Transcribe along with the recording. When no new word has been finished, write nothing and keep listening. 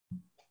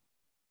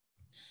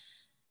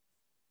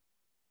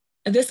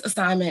This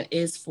assignment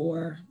is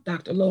for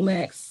Dr.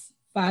 Lomax's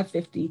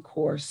 550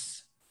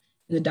 course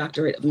in the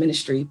Doctorate of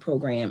Ministry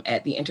program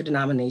at the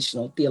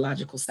Interdenominational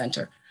Theological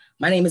Center.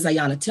 My name is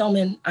Ayanna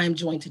Tillman. I am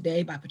joined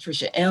today by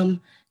Patricia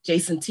M.,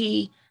 Jason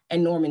T.,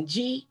 and Norman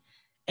G.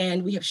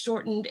 And we have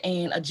shortened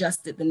and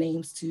adjusted the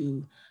names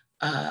to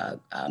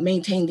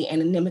maintain the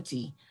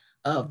anonymity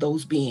of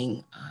those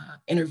being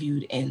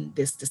interviewed in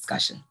this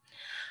discussion.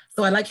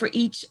 So I'd like for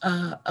each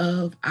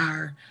of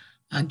our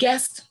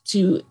guests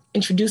to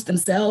introduce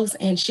themselves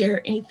and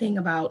share anything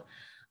about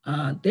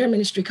their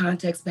ministry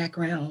context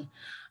background.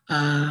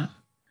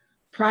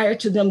 Prior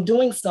to them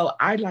doing so,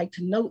 I'd like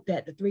to note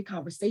that the three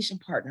conversation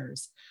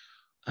partners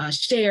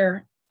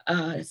share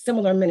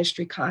similar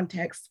ministry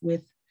context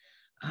with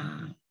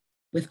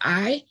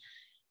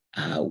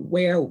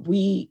where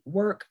we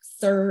work,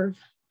 serve,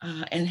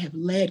 and have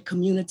led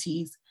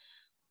communities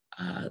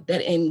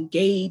that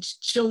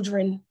engage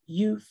children,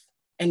 youth,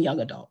 and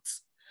young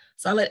adults.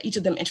 So I'll let each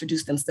of them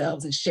introduce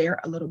themselves and share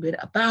a little bit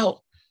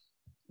about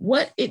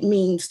what it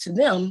means to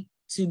them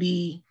to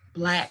be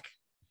Black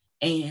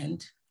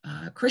and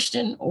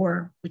Christian,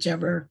 or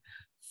whichever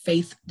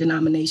faith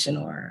denomination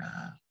or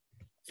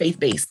faith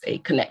base they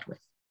connect with.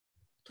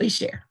 Please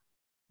share.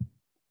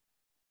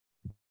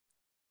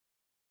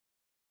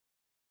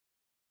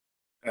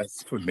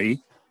 As for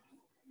me,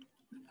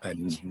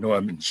 I'm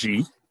Norman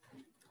G.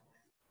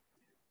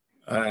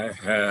 I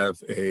have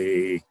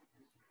a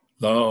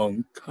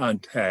long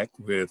contact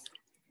with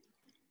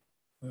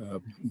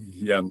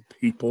young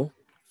people.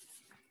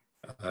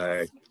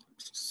 I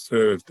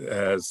served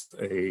as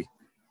a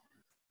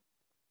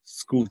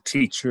school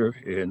teacher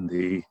in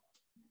the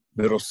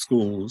middle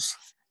schools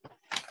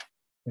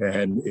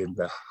and in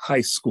the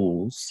high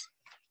schools,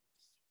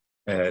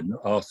 and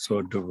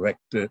also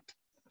directed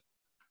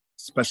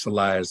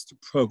specialized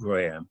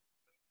program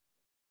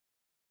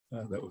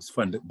that was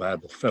funded by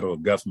the federal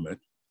government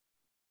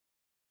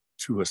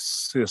to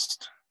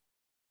assist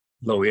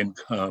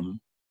low-income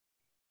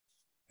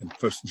and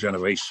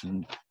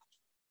first-generation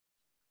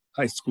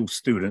high school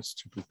students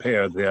to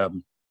prepare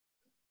them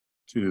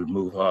to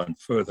move on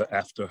further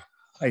after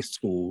high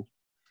school,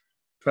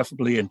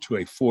 preferably into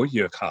a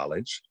four-year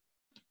college,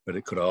 but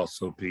it could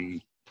also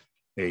be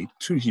a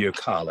two-year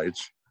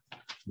college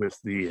with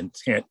the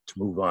intent to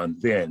move on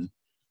then,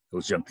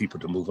 those young people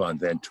to move on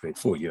then to a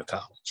four-year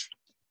college.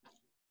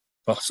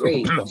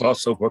 I've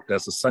also worked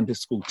as a Sunday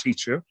school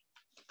teacher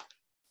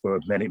for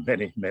many,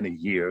 many, many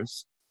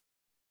years.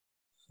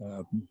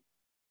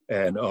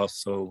 And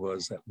also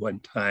was at one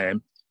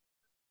time,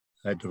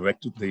 I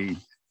directed the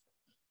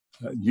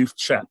youth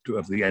chapter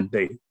of the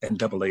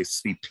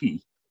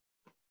NAACP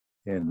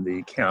in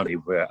the county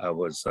where I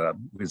was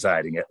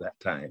residing at that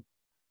time.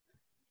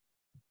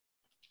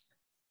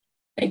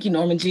 Thank you,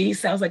 Norman G.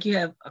 Sounds like you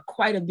have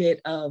quite a bit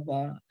of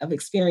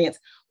experience.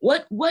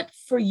 What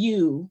for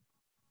you,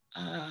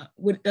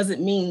 what does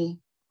it mean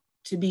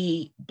to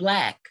be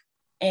Black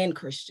and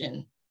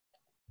Christian?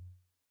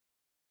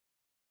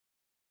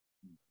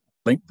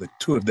 Link the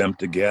two of them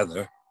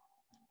together,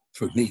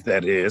 for me,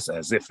 that is,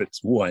 as if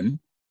it's one.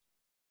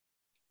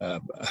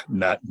 I've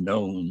not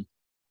known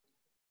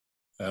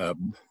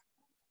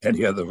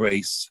any other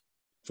race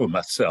for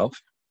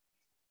myself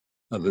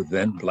other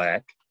than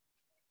Black.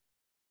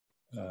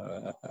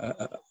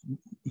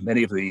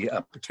 Many of the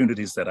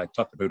opportunities that I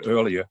talked about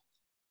earlier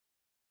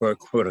were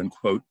quote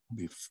unquote,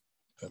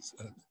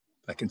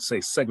 I can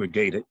say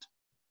segregated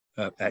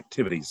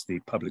activities. The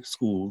public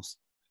schools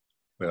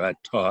where I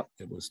taught,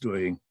 it was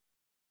doing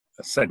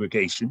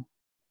segregation.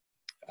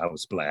 I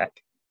was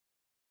Black.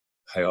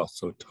 I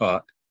also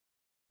taught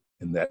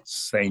in that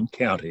same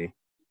county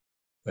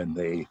when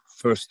they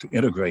first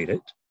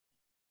integrated.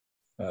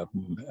 I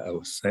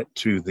was sent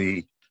to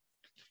the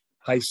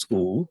high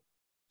school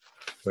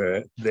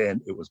where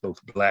then it was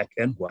both Black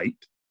and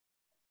white,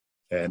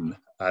 and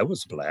I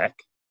was Black,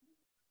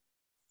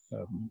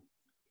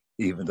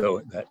 even though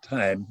at that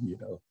time,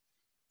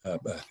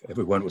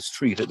 everyone was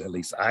treated, at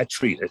least I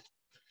treated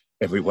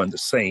everyone the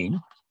same.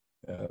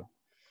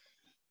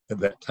 At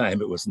that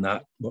time, it was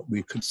not what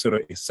we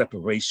consider a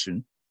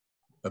separation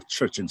of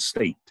church and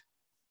state.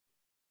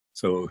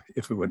 So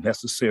if it were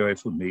necessary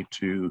for me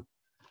to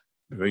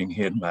bring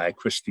in my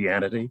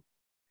Christianity,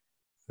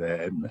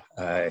 then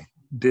I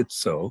did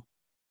so,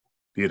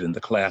 be it in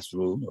the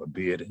classroom or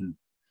be it in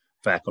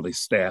faculty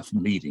staff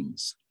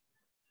meetings.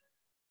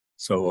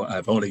 So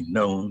I've only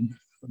known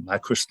my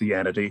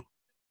Christianity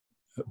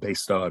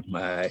based on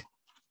my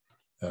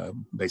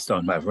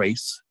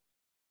race,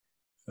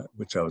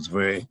 which I was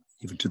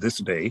even to this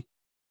day,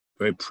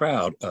 very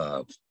proud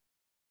of.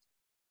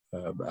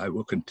 I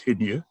will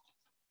continue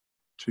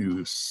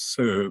to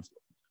serve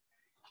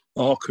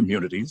all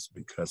communities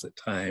because at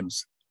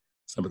times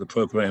some of the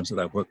programs that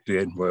I worked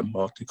in were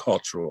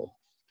multicultural.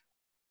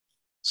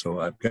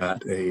 So I've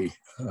got a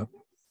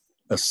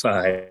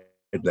side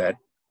that,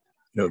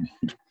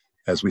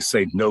 as we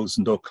say, knows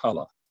no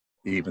color,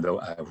 even though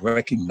I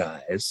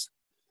recognize,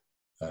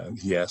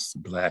 yes,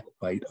 Black,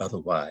 white,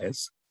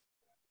 otherwise,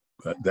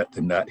 but that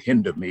did not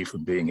hinder me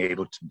from being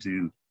able to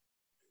do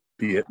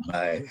be it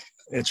my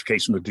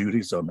educational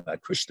duties or my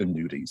Christian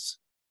duties.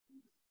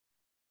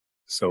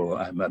 So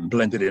I'm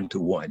blended into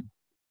one.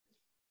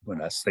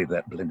 When I say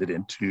that, blended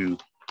into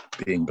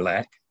being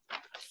Black,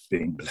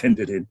 being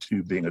blended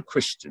into being a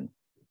Christian,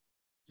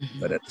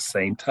 but at the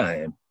same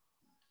time,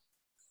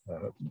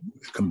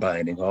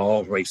 combining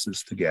all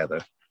races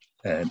together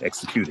and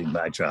executing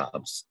my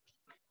jobs.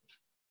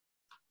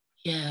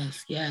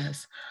 Yes,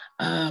 yes.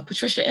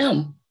 Patricia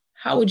M.,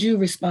 how would you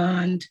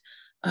respond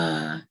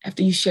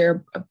after you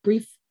share a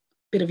brief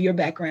bit of your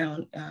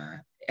background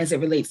as it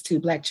relates to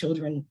Black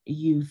children,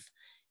 youth,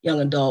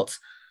 young adults?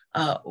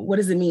 What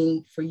does it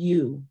mean for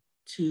you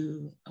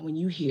to, when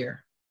you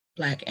hear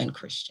Black and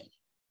Christian?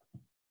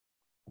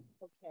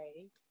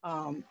 Okay,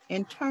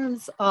 in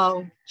terms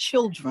of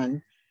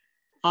children,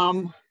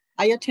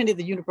 I attended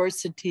the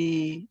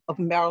University of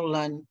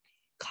Maryland,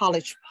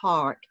 College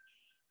Park,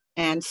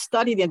 and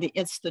studied in the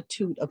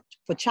Institute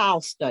for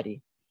Child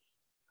Study.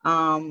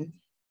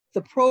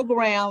 The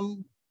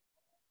program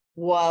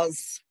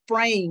was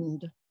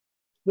framed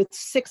with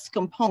 6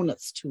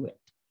 components to it.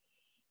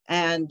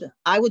 And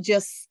I would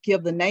just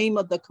give the name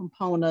of the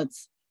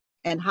components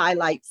and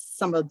highlight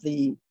some of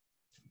the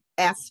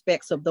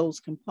aspects of those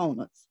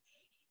components.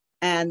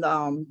 And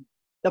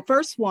the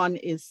first one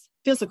is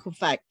physical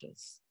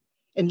factors,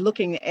 and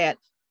looking at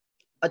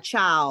a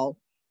child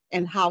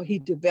and how he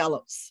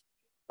develops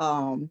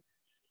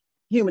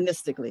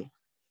humanistically.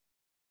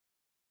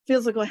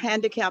 Physical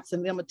handicaps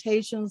and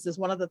limitations is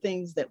one of the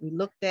things that we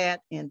looked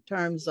at in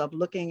terms of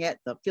looking at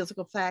the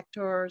physical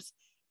factors,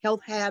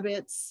 health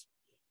habits,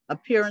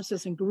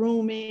 appearances and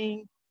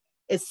grooming,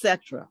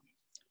 etc.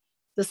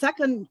 The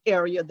second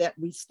area that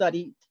we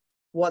studied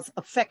was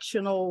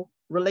affectional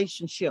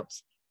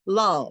relationships,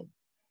 love.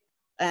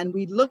 And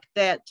we looked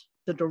at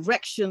the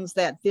directions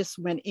that this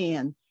went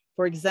in.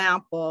 For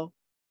example,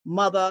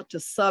 mother to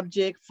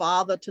subject,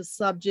 father to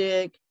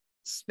subject,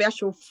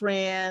 special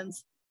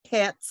friends,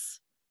 pets,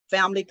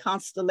 family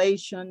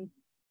constellation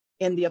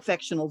in the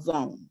affectional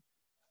zone.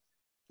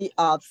 The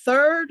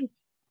third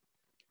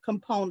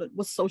component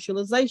was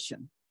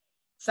socialization.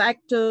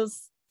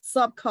 Factors,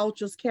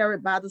 subcultures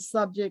carried by the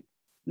subject,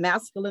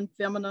 masculine,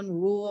 feminine,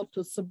 rural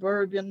to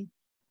suburban,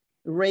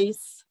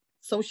 race,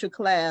 social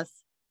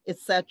class,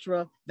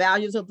 etc.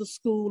 Values of the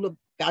school,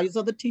 values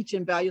of the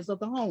teaching, values of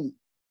the home.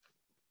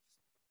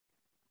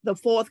 The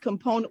fourth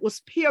component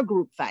was peer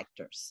group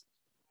factors.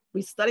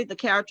 We studied the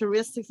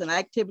characteristics and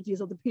activities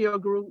of the peer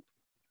group,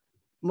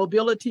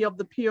 mobility of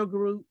the peer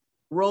group,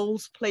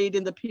 roles played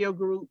in the peer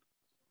group,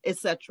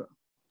 etc.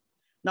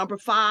 Number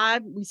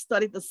 5, we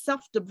studied the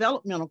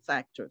self-developmental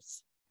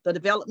factors, the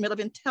development of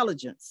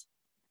intelligence,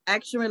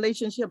 action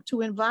relationship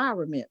to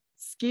environment,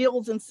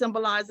 skills and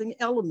symbolizing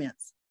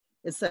elements,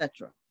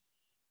 etc.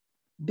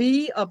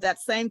 B of that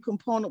same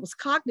component was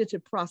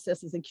cognitive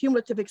processes and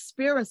cumulative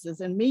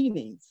experiences and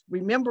meanings,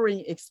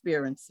 remembering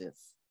experiences,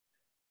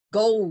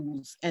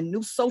 goals and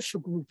new social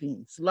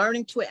groupings,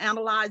 learning to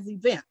analyze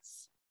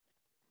events,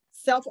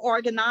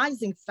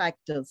 self-organizing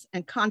factors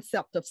and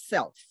concept of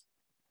self.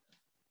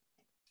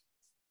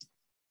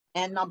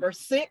 And number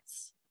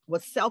 6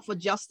 was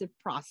self-adjustive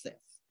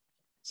process.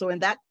 So in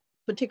that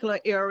particular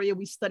area,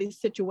 we study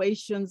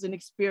situations and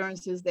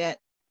experiences that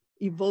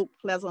evoke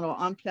pleasant or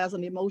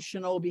unpleasant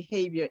emotional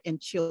behavior in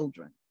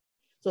children.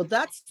 So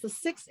that's the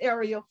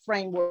 6-area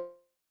framework.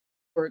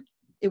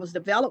 It was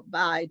developed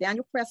by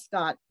Daniel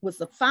Prescott, who was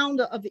the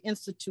founder of the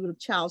Institute of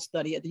Child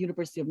Study at the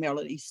University of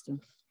Maryland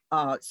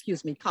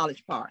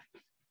College Park.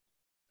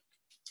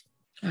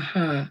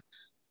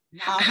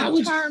 How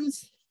would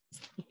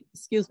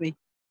excuse me.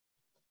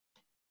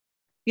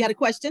 You had a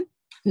question?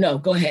 No,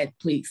 go ahead,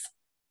 please.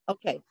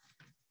 Okay.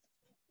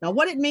 Now,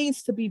 what it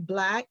means to be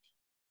Black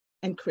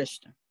and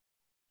Christian.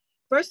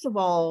 First of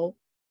all,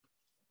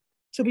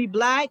 to be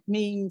Black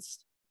means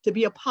to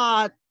be a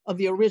part of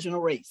the original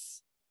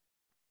race,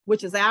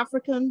 which is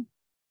African,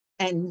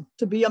 and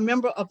to be a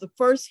member of the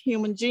first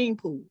human gene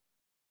pool,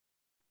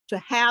 to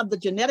have the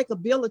genetic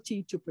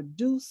ability to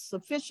produce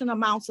sufficient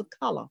amounts of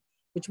color,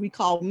 which we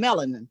call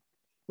melanin,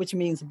 which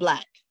means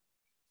Black.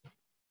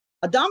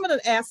 A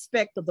dominant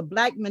aspect of the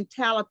Black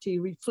mentality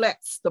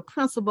reflects the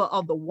principle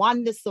of the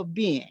oneness of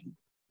being.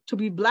 To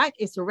be Black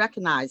is to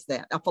recognize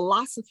that, a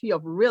philosophy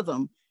of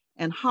rhythm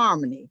and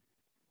harmony,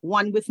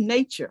 one with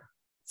nature,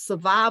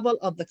 survival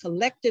of the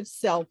collective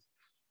self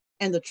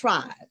and the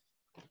tribe.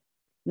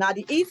 Now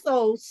the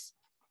ethos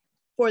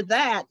for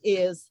that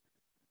is,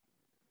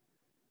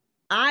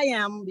 I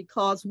am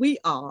because we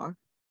are,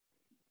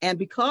 and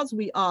because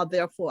we are,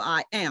 therefore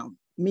I am,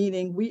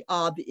 meaning we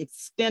are the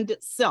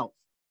extended self.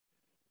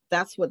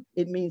 That's what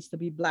it means to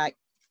be Black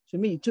to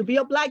me. To be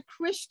a Black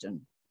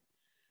Christian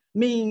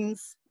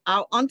means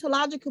our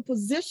ontological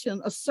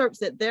position asserts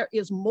that there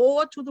is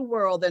more to the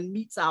world than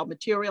meets our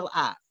material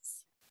eyes.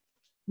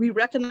 We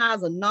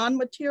recognize a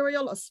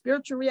non-material, a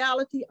spiritual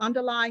reality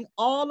underlying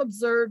all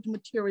observed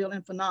material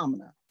and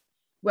phenomena,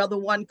 whether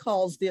one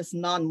calls this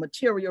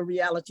non-material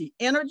reality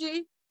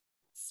energy,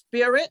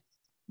 spirit,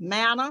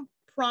 mana,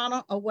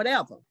 prana, or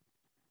whatever.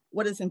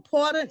 what is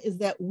important is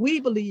that we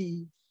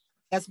believe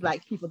as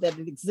Black people that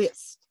it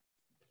exists.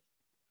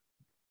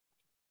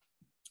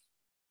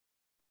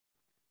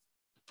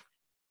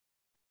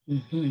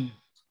 Mm-hmm.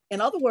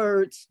 In other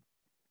words,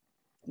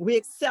 we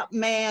accept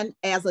man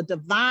as a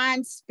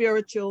divine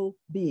spiritual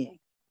being.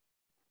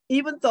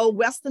 Even though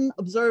Western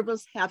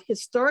observers have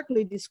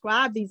historically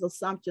described these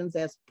assumptions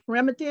as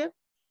primitive,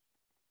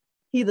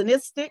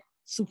 heathenistic,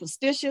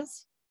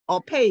 superstitious,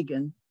 or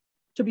pagan,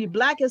 to be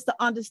Black is to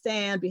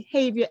understand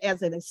behavior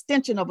as an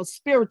extension of a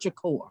spiritual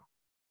core.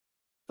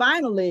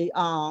 Finally,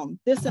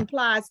 this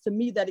implies to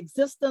me that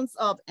existence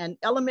of an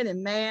element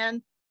in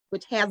man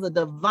which has a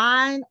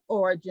divine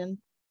origin,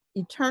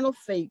 eternal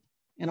fate,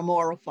 and a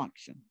moral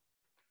function.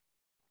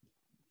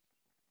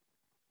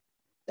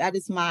 That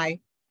is my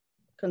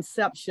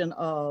conception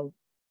of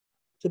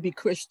to be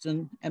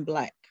Christian and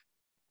Black.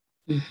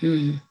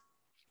 Mm-hmm.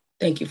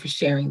 Thank you for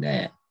sharing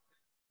that.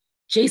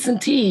 Jason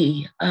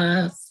T,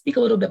 speak a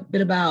little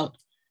bit about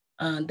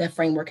that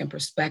framework and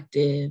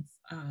perspective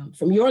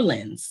from your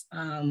lens,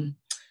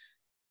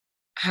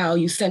 how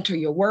you center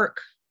your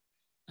work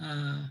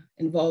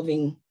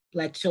involving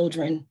Black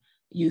children,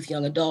 youth,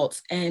 young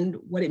adults, and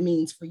what it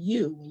means for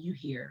you when you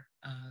hear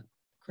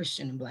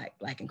Christian and Black,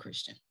 Black and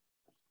Christian.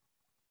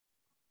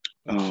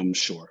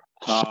 Sure.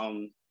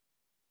 To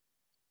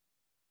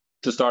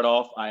start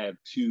off, I have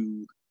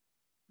two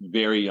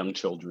very young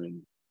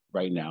children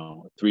right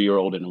now, a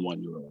 3-year-old and a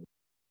 1-year-old.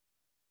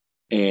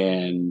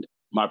 And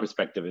my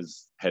perspective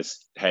has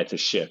had to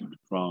shift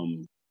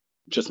from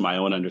just my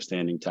own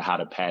understanding to how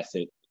to pass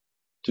it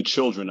to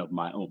children of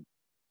my own.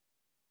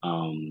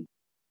 And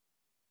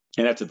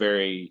that's a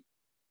very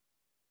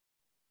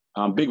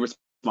big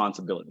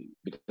responsibility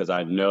because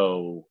I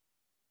know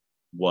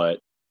what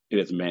it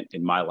has meant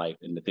in my life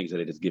and the things that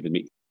it has given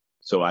me.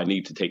 So I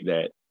need to take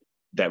that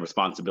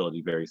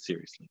responsibility very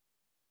seriously.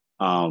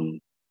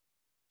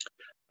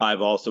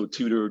 I've also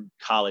tutored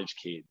college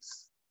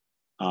kids,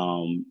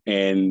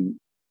 and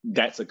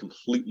that's a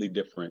completely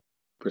different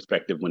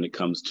perspective when it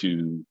comes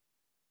to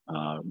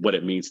what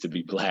it means to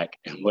be Black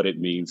and what it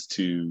means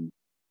to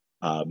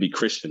be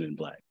Christian and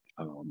Black.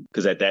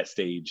 Because at that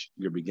stage,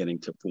 you're beginning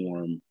to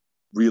form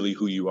really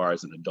who you are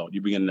as an adult.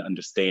 You begin to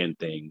understand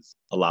things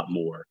a lot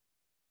more.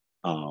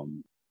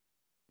 And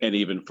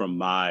even from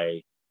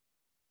my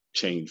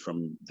change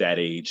from that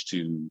age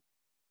to,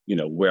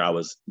 where I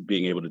was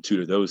being able to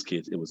tutor those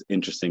kids, it was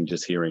interesting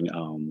just hearing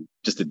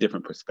just the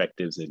different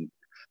perspectives and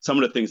some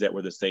of the things that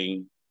were the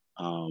same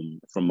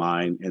from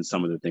mine and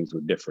some of the things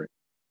were different.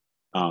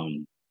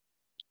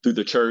 Through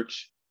the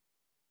church,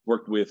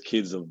 worked with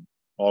kids of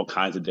all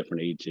kinds of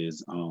different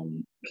ages,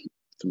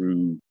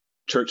 through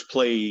church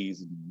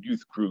plays,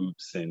 youth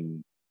groups,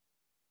 and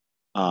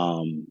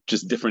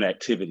just different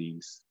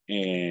activities.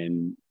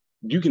 And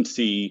you can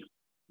see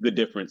the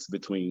difference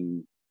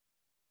between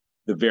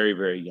the very,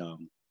 very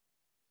young,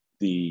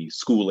 the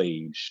school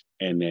age,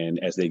 and then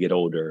as they get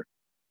older,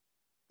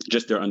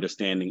 just their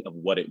understanding of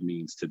what it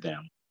means to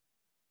them.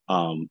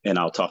 And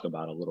I'll talk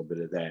about a little bit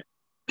of that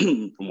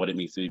from what it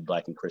means to be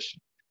Black and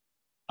Christian.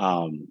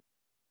 From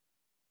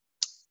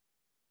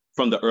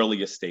the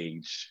earliest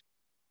stage,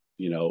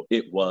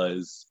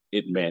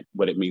 it meant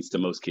what it means to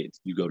most kids.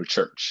 You go to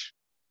church.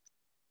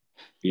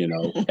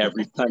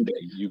 Every Sunday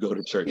you go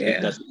to church. Yeah.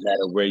 It doesn't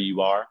matter where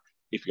you are.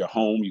 If you're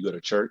home, you go to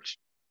church.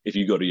 If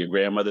you go to your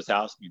grandmother's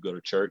house, you go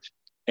to church,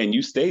 and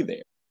you stay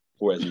there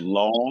for as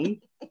long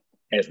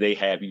as they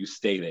have you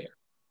stay there.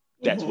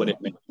 That's what it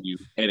meant to you.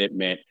 And it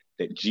meant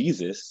that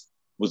Jesus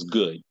was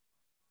good.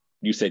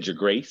 You said your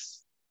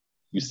grace,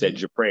 you said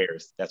your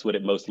prayers. That's what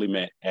it mostly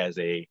meant as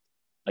a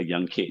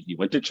young kid. You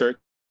went to church,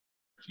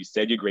 you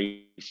said your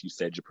grace, you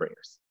said your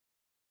prayers.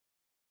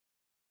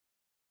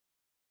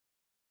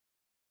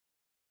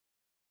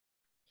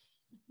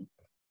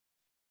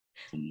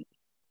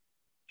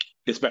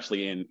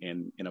 Especially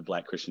in a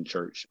Black Christian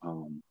church.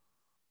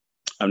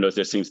 I noticed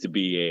there seems to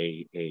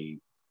be a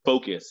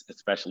focus,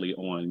 especially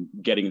on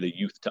getting the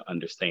youth to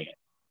understand.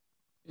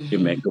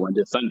 It meant going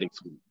to Sunday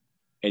school,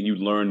 and you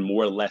learn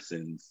more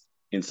lessons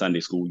in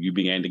Sunday school. You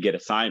began to get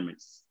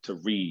assignments to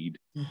read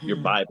your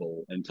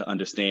Bible and to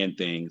understand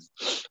things,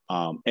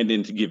 and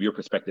then to give your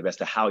perspective as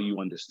to how you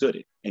understood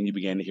it. And you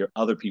began to hear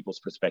other people's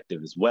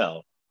perspective as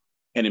well,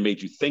 and it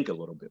made you think a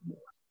little bit more.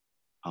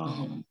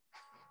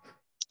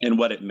 And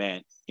what it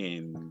meant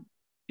in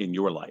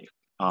your life.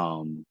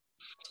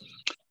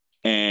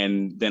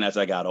 And then as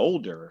I got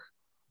older,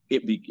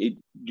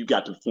 you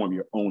got to form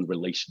your own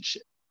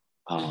relationship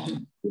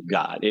with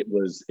God. It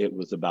was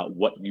about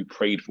what you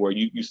prayed for.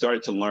 You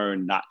started to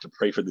learn not to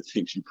pray for the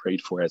things you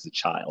prayed for as a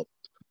child,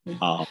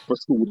 for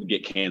school to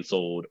get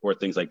canceled or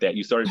things like that.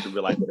 You started to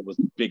realize that it was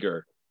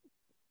bigger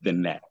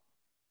than that.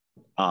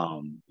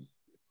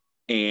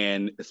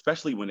 And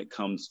especially when it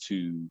comes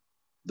to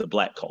the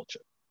Black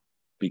culture.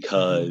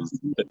 Because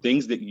the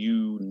things that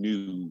you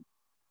knew,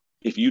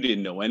 if you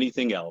didn't know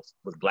anything else,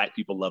 was Black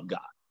people love God.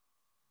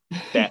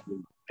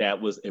 That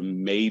was a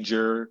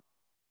major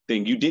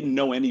thing. You didn't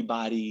know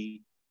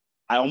anybody.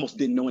 I almost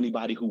didn't know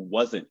anybody who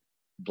wasn't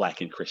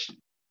Black and Christian.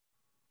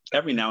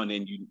 every now and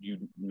then you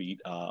meet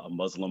a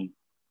Muslim,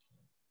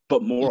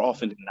 but more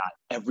often than not,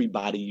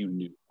 everybody you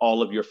knew,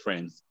 all of your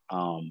friends,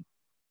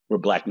 were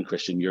Black and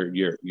Christian.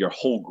 Your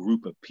whole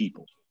group of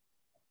people.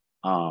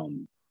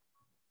 And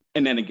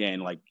then again,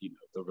 like, you know,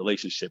 the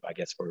relationship, I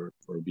guess, for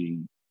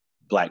being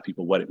Black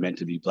people, what it meant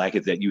to be Black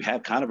is that you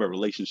have kind of a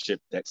relationship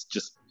that's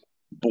just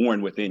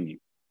born within you.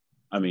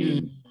 I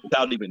mean,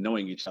 without even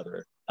knowing each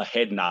other, a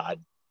head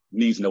nod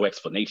needs no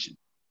explanation.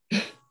 You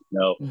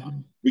know,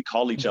 we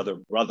call each other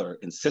brother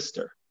and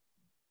sister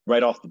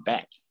right off the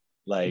bat.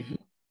 Like,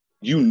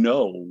 you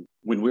know,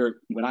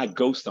 when I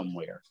go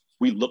somewhere,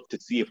 we look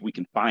to see if we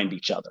can find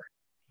each other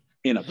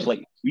in a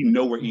place. We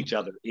know where each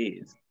other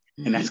is.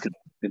 And that's because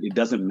it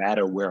doesn't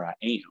matter where I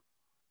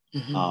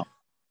am.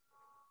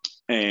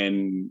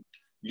 And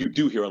you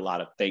do hear a lot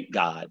of thank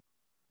God.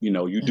 You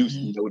know, you do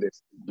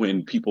notice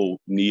when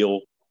people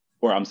kneel,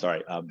 or I'm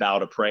sorry, bow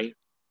to pray.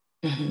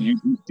 You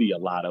see a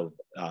lot of,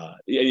 and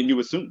you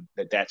assume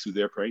that that's who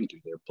they're praying to.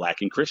 They're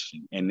Black and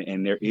Christian,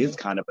 and there is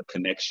kind of a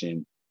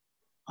connection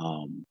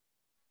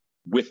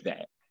with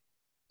that.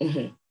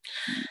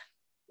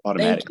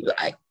 Automatically.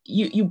 Thank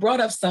you. You brought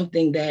up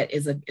something that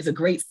is a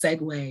great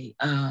segue.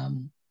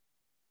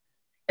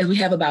 As we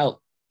have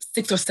about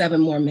 6 or 7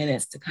 more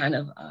minutes to kind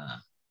of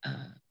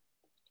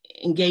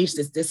engage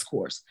this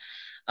discourse.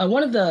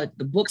 One of the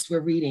books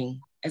we're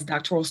reading as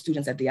doctoral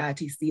students at the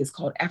ITC is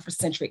called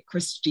Africentric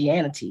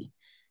Christianity,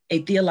 a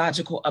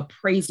Theological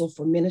Appraisal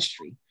for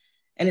Ministry.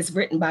 And it's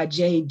written by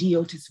J.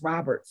 Diotis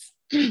Roberts.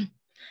 And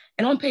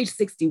on page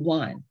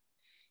 61,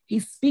 he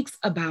speaks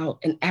about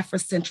an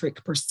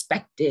Africentric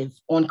perspective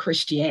on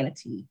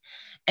Christianity.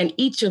 And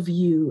each of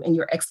you in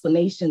your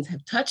explanations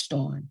have touched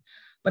on,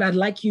 but I'd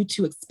like you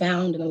to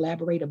expound and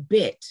elaborate a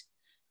bit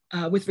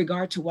with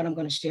regard to what I'm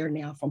going to share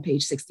now from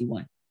page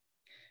 61.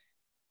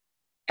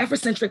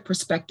 Africentric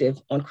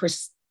perspective on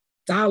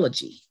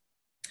Christology.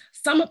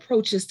 Some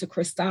approaches to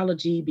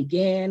Christology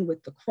began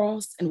with the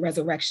cross and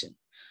resurrection.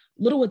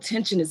 Little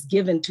attention is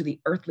given to the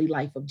earthly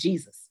life of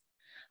Jesus.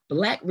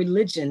 Black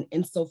religion,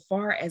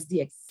 insofar as the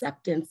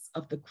acceptance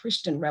of the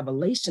Christian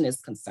revelation is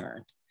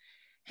concerned,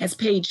 has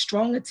paid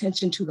strong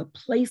attention to the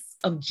place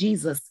of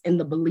Jesus in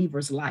the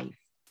believer's life.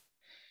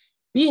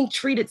 Being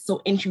treated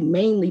so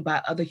inhumanely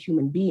by other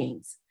human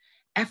beings,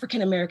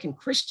 African-American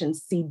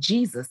Christians see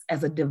Jesus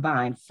as a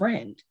divine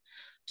friend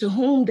to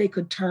whom they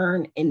could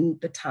turn in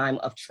the time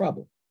of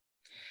trouble.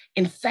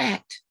 In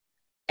fact,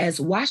 as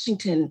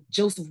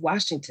Joseph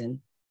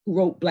Washington, who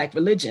wrote Black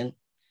Religion,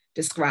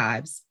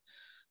 describes,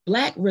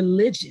 Black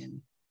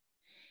religion,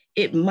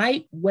 it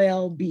might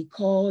well be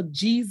called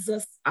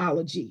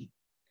Jesusology.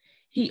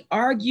 He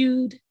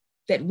argued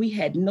that we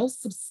had no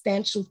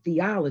substantial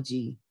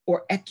theology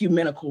or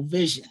ecumenical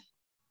vision.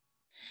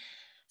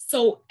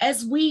 So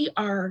as we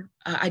are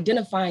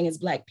identifying as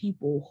Black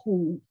people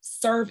who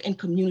serve in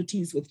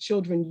communities with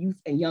children, youth,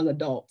 and young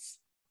adults,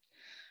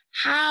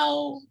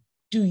 how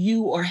do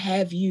you or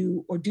have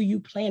you or do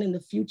you plan in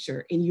the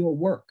future in your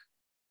work?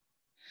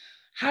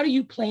 How do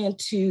you plan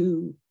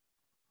to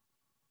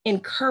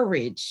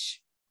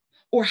encourage,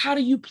 or how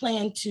do you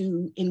plan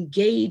to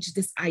engage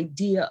this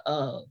idea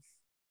of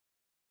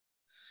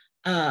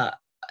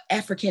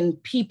African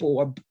people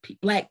or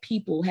Black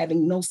people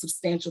having no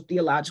substantial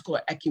theological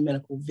or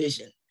ecumenical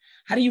vision?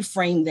 How do you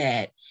frame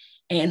that?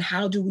 And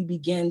how do we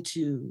begin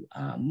to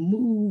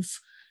move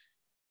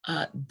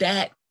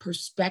that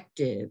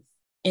perspective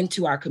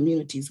into our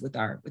communities with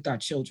our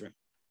children?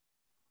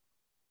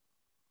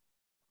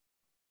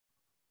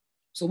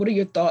 So what are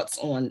your thoughts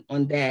on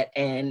that?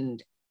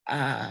 And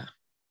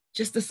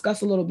just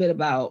discuss a little bit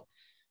about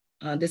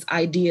this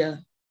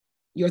idea,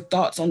 your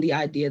thoughts on the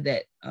idea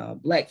that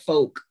Black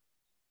folk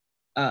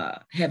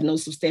have no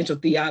substantial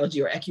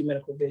theology or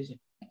ecumenical vision.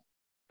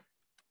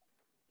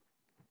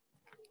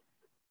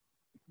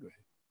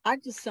 I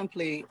just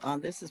simply,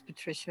 this is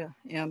Patricia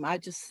M. I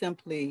just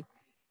simply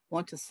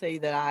want to say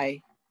that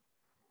I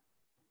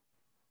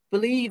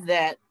believe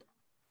that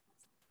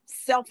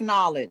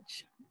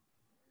self-knowledge,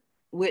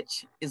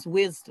 which is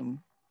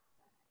wisdom,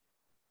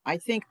 I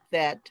think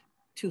that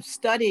to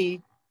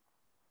study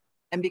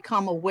and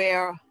become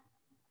aware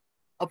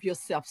of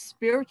yourself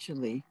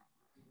spiritually,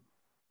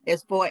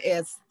 as far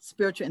as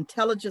spiritual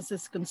intelligence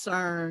is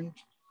concerned,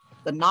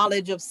 the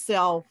knowledge of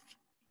self,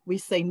 we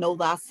say know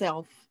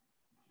thyself.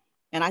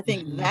 And I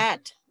think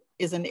that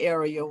is an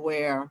area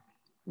where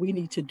we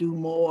need to do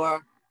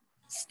more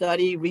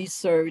study,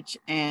 research,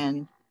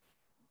 and,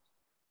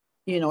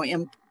 you know,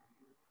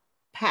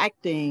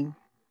 impacting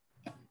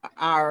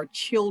our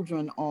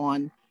children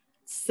on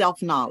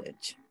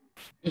self-knowledge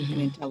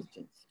and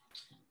intelligence.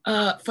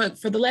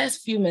 For the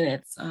last few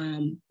minutes,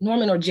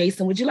 Norman or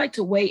Jason, would you like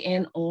to weigh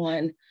in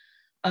on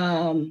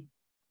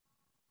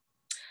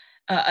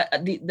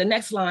the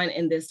next line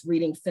in this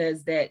reading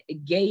says that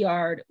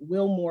Gaillard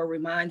Wilmore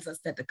reminds us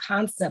that the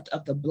concept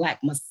of the Black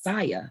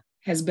Messiah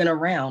has been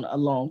around a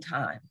long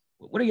time.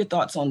 What are your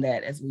thoughts on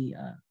that as we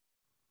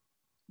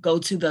we're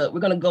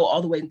going to go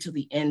all the way until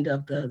the end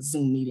of the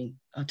Zoom meeting,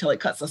 until it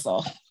cuts us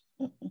off.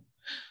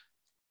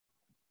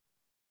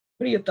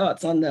 What are your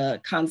thoughts on the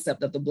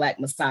concept of the Black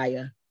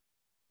Messiah?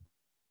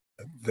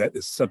 That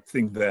is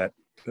something that,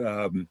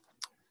 I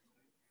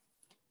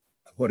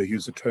want to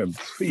use the term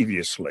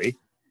previously,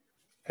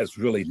 has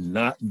really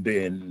not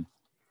been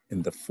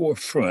in the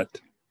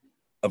forefront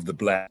of the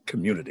Black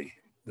community,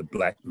 the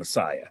Black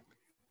Messiah.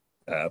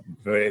 I'm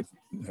going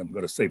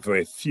to say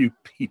very few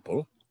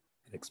people,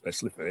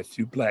 especially very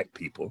few Black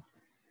people,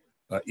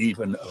 they've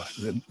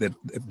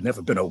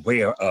never been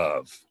aware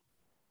of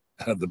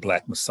the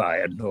Black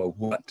Messiah, nor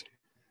what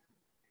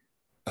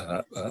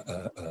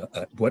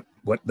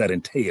that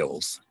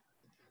entails.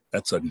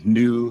 That's a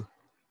new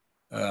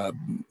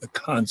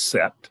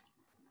concept,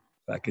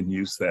 if I can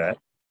use that,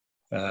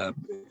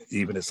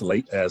 even as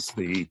late as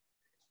the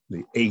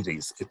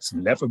 80s. It's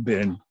never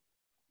been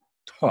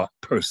taught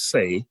per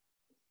se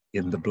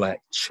in the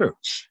Black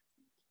church.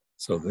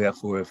 So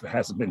therefore, if it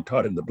hasn't been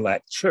taught in the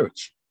Black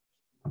church,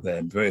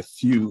 then very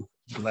few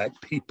Black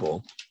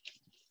people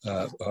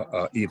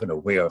are even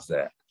aware of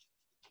that.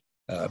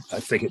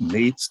 I think it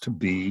needs to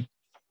be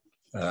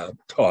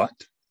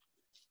taught,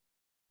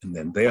 and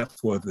then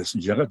therefore this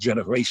younger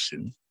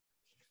generation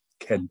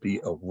can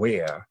be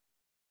aware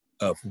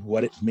of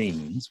what it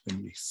means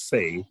when we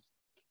say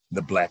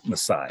the Black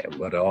Messiah.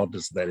 What all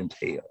does that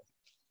entail?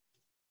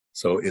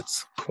 So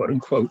it's, quote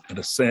unquote, in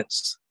a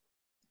sense,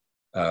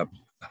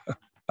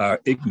 our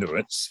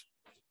ignorance,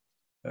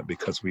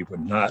 because we were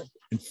not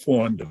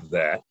informed of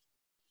that,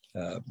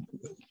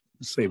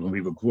 say when we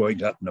were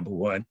growing up, number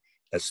one,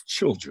 as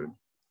children.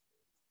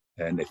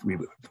 And if it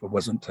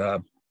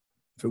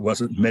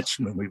wasn't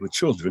mentioned when we were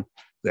children,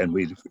 then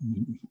we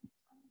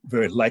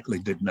very likely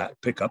did not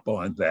pick up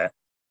on that,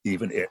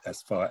 even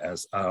as far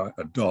as our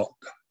adult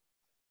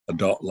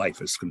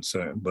life is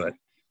concerned. But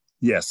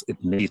yes,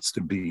 it needs to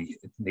be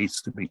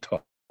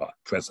taught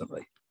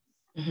presently.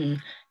 Mm-hmm.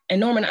 And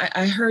Norman,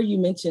 I heard you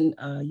mention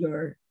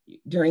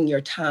during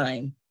your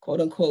time, quote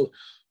unquote,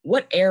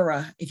 what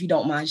era, if you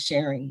don't mind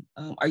sharing,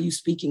 are you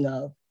speaking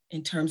of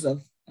in terms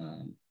of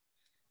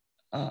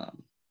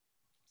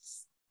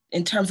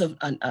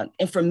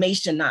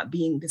information not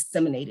being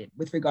disseminated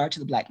with regard to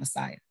the Black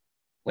Messiah?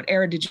 What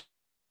era did you?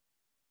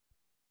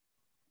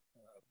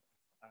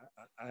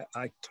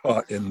 I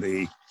taught in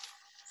the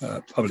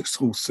public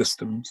school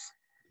systems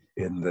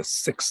in the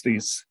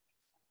 60s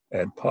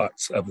and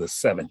parts of the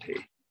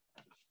 70s.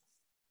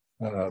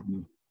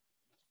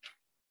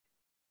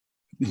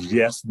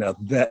 Yes, now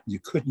that you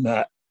could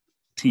not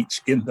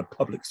teach in the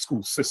public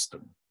school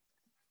system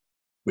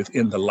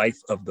within the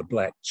life of the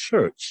Black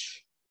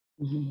church.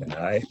 Mm-hmm. And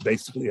I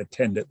basically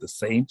attended the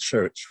same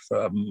church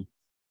from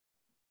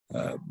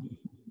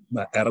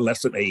my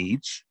adolescent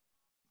age,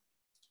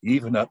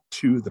 even up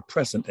to the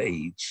present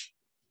age.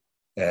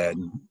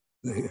 And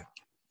the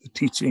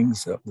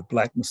teachings of the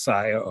Black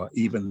Messiah, or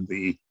even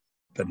the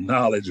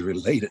knowledge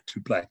related to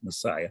Black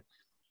Messiah,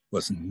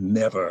 was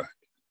never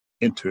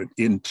entered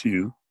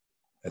into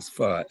as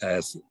far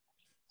as,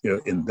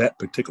 in that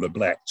particular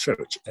Black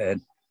church.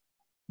 And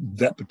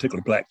that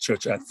particular Black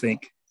church, I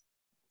think,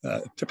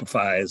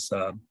 typifies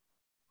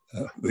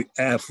the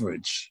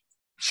average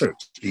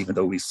church, even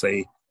though we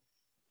say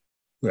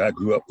where I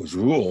grew up was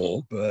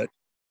rural, but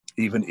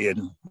even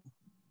in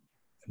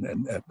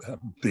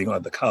being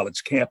on the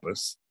college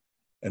campus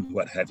and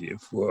what have you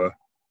for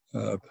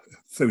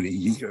 30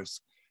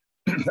 years,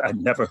 I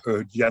never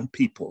heard young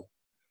people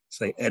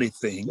say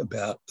anything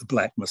about the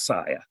Black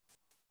Messiah.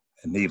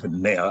 And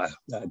even now,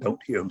 I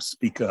don't hear them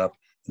speak up,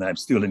 and I'm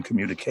still in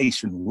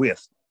communication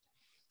with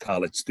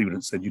college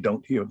students, and you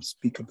don't hear them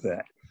speak of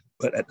that.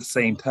 But at the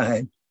same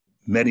time,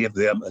 many of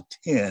them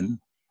attend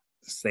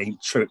the same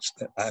church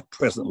that I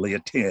presently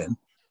attend,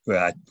 where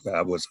I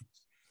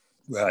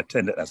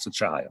attended as a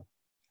child.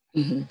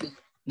 Mm-hmm.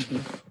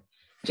 Mm-hmm.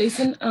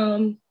 Jason,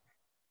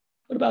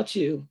 what about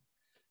you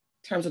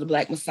in terms of the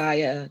Black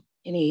Messiah?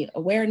 Any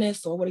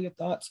awareness, or what are your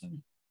thoughts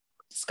and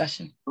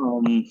discussion?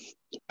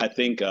 I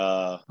think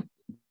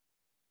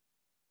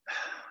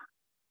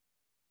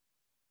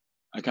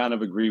I kind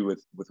of agree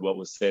with what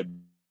was said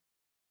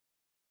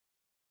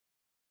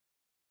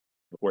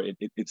before.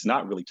 It's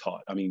not really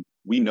taught. I mean,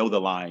 we know the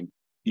line,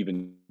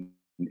 even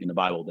in the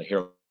Bible, the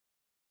herald.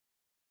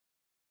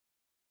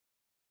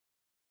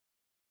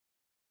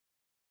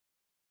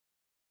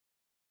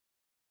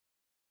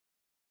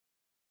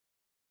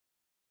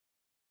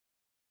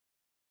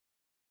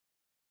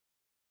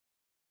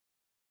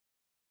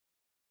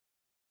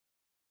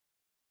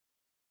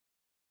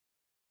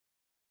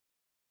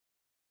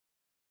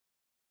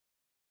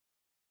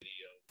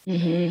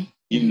 Mm-hmm.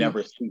 You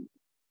never see,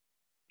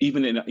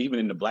 even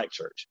in the Black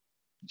church,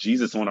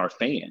 Jesus on our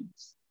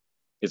fans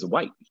is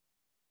white.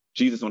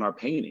 Jesus on our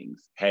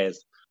paintings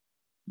has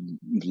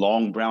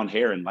long brown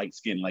hair and light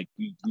skin. Like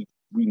we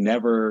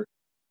never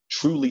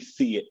truly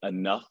see it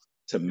enough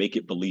to make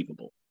it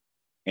believable.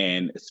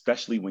 And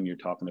especially when you're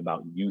talking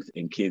about youth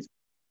and kids,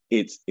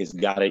 it's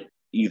got to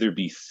either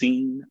be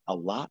seen a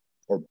lot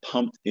or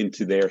pumped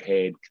into their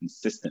head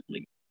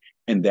consistently.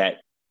 And that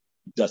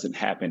doesn't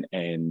happen.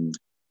 And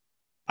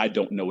I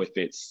don't know if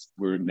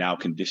we're now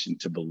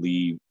conditioned to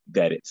believe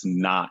that it's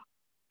not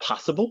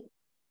possible,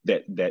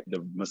 that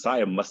the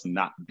Messiah must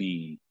not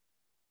be,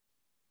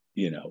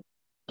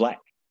 Black.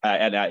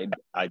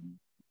 I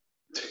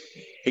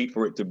hate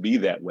for it to be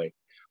that way,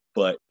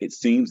 but it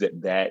seems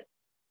that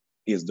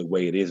is the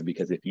way it is,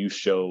 because if you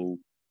show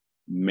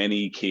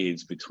many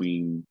kids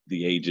between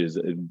the ages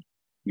of,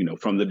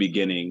 from the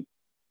beginning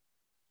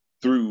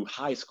through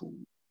high school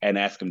and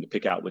ask them to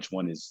pick out which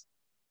one is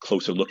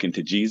closer looking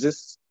to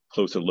Jesus,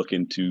 closer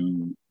looking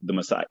to the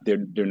Messiah,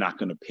 they're not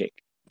going to pick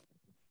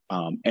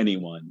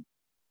anyone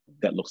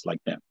that looks like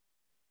them.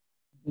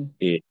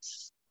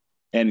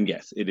 And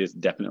yes, it is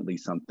definitely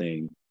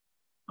something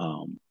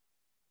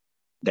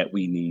that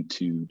we need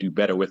to do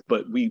better with,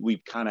 but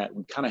we kind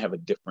of have a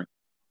different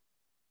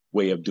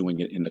way of doing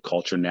it in the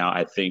culture now.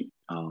 I think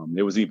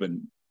there was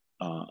even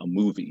a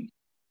movie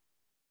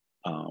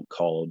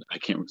called, I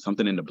can't remember,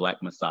 something in the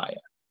Black Messiah,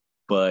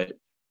 but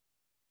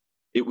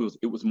it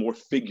was more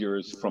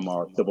figures from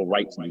our civil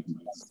rights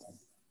movements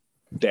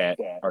that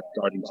are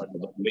starting to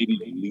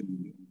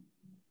maybe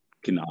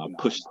can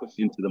push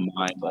into the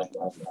mind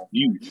of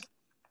youth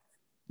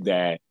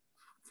that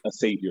a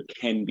savior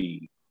can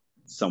be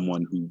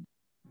someone who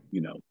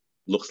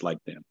looks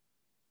like them.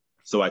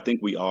 So I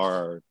think we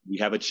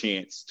have a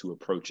chance to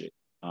approach it.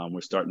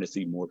 We're starting to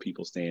see more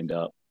people stand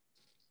up,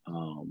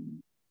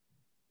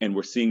 and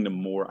we're seeing them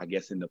more, I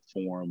guess, in the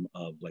form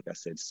of, like I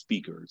said,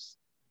 speakers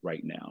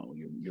right now.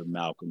 Your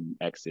Malcolm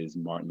X's,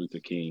 Martin Luther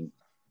King.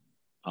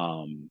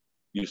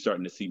 You're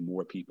starting to see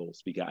more people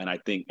speak out, and I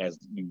think as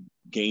you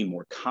gain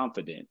more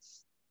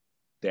confidence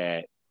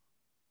that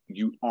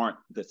you aren't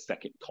the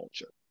second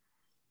culture,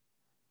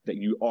 that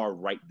you are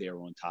right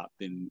there on top,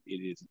 then it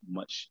is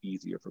much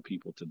easier for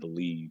people to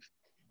believe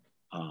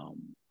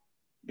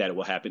that it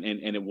will happen,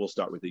 and it will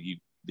start with the youth.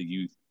 The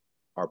youth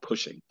are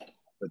pushing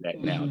for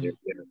that now.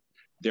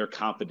 Their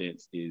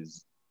confidence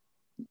is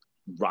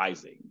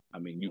rising. I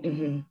mean, you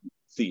can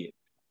see it.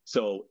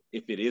 So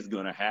if it is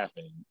going to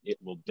happen, it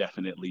will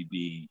definitely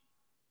be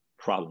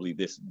probably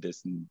this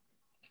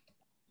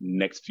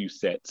next few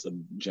sets of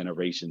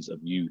generations of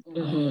youth,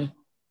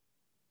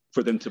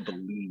 for them to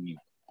believe,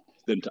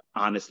 them to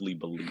honestly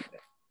believe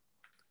that.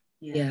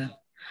 Yeah.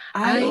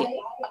 I'd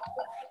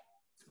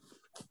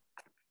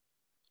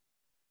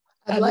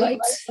like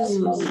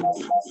to.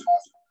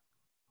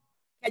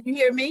 Can you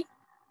hear me?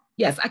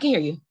 Yes, I can hear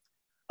you.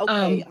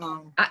 Okay.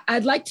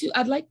 I'd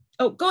like.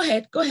 Oh, go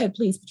ahead,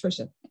 please,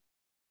 Patricia.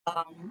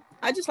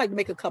 I'd just like to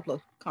make a couple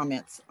of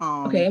comments.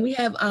 Okay, and we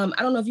have. I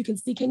don't know if you can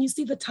see. Can you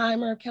see the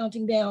timer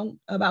counting down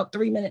about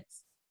 3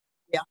 minutes?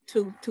 Yeah,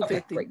 2:50.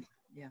 Okay, great.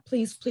 Yeah.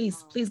 Please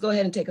go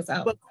ahead and take us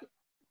out. But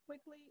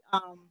quickly,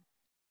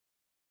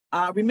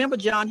 remember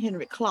John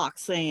Henry Clark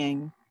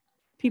saying,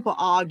 people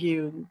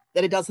argue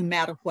that it doesn't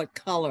matter what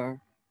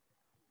color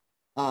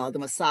the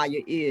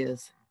Messiah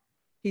is.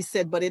 He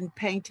said, but in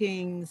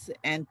paintings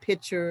and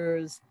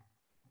pictures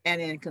and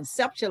in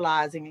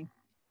conceptualizing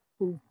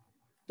who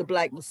the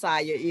Black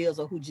Messiah is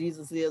or who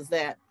Jesus is,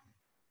 that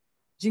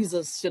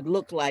Jesus should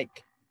look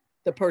like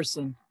the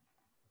person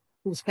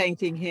who's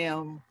painting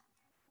him,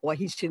 or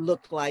he should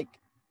look like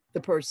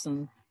the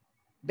person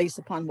based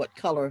upon what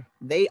color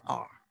they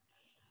are.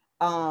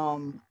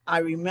 I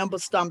remember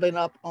stumbling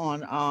up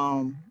on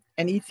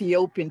an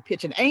Ethiopian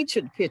picture, an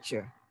ancient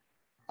picture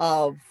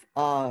of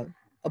a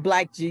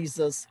Black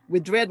Jesus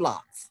with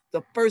dreadlocks.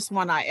 The first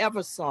one I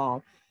ever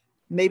saw,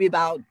 maybe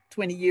about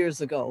 20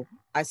 years ago.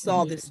 I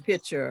saw this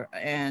picture,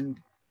 and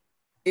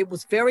it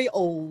was very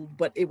old,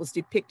 but it was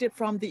depicted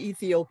from the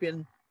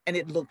Ethiopian, and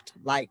it looked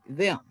like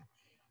them.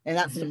 And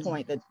that's the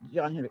point that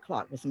John Henry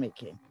Clark was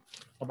making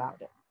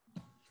about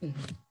it.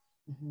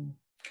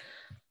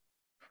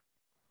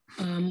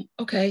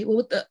 Okay,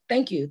 well,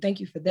 thank you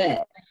for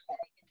that.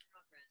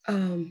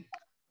 And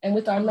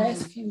with our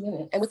last few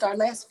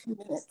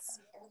minutes,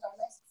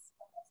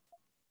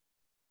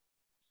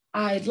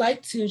 I'd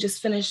like to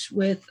just finish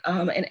with,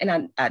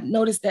 and I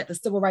noticed that the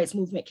civil rights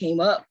movement came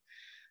up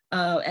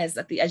as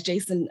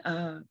Jason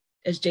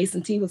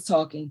T was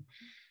talking,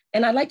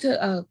 and I'd like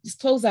to just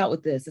close out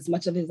with this, as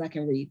much of it as I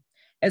can read.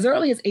 As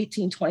early as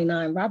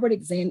 1829, Robert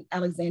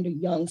Alexander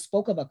Young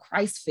spoke of a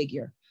Christ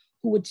figure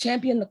who would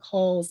champion the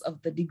cause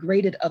of the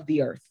degraded of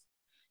the earth.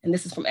 And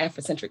this is from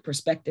Africentric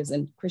Perspectives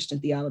in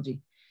Christian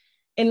Theology.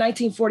 In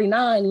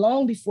 1949,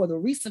 long before the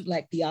recent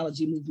Black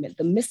theology movement,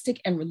 the mystic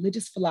and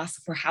religious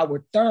philosopher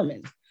Howard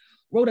Thurman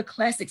wrote a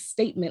classic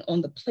statement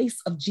on the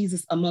place of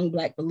Jesus among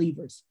Black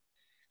believers.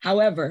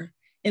 However,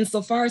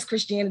 insofar as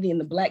Christianity in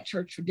the Black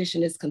church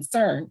tradition is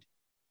concerned,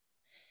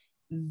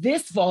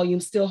 this volume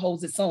still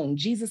holds its own.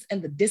 Jesus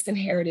and the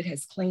Disinherited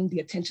has claimed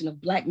the attention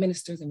of Black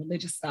ministers and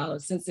religious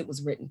scholars since it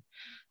was written.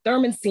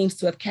 Thurman seems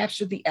to have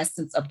captured the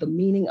essence of the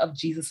meaning of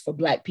Jesus for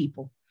Black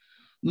people.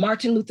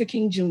 Martin Luther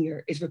King Jr.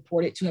 is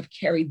reported to have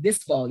carried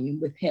this volume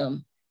with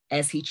him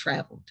as he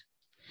traveled.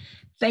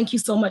 Thank you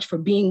so much for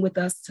being with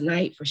us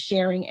tonight, for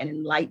sharing and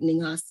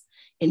enlightening us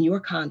in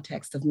your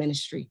context of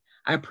ministry.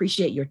 I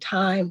appreciate your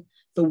time,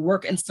 the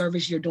work and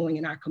service you're doing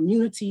in our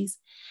communities.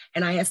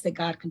 And I ask that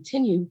God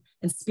continue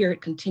and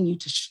Spirit continue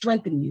to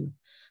strengthen you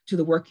to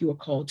the work you are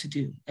called to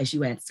do as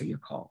you answer your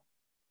call.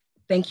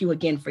 Thank you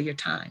again for your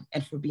time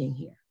and for being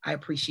here. I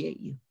appreciate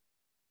you.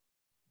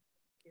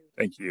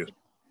 Thank you.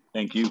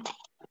 Thank you.